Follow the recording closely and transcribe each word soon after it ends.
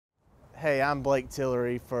Hey, I'm Blake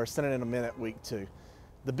Tillery for Senate in a Minute Week 2.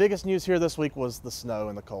 The biggest news here this week was the snow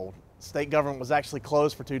and the cold. State government was actually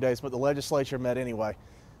closed for 2 days, but the legislature met anyway.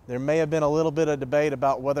 There may have been a little bit of debate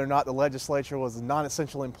about whether or not the legislature was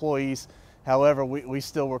non-essential employees. However, we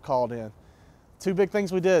still were called in. Two big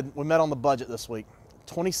things we did. We met on the budget this week.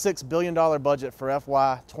 $26 billion budget for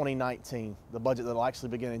FY 2019, the budget that will actually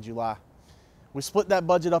begin in July. We split that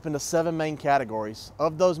budget up into 7 main categories.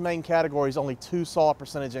 Of those main categories, only 2 saw a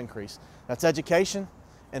percentage increase. That's education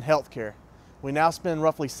and healthcare. We now spend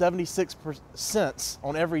roughly 76 cents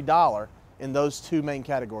on every dollar in those 2 main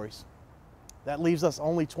categories. That leaves us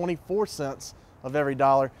only 24 cents of every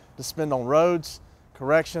dollar to spend on roads,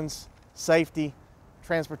 corrections, safety,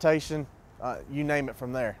 transportation, you name it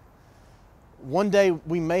from there. One day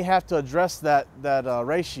we may have to address that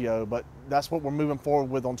ratio, but that's what we're moving forward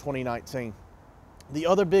with on 2019. The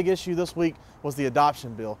other big issue this week was the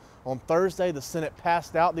adoption bill. On Thursday, the Senate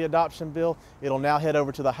passed out the adoption bill. It'll now head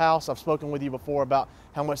over to the House. I've spoken with you before about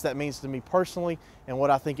how much that means to me personally and what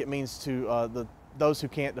I think it means to those who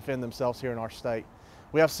can't defend themselves here in our state.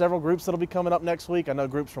 We have several groups that'll be coming up next week. I know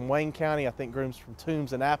groups from Wayne County, I think groups from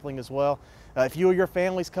Toombs and Appling as well. If you or your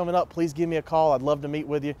family's coming up, please give me a call. I'd love to meet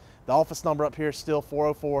with you. The office number up here is still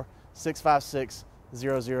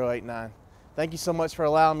 404-656-0089. Thank you so much for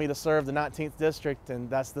allowing me to serve the 19th District, and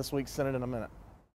that's this week's Senate in a Minute.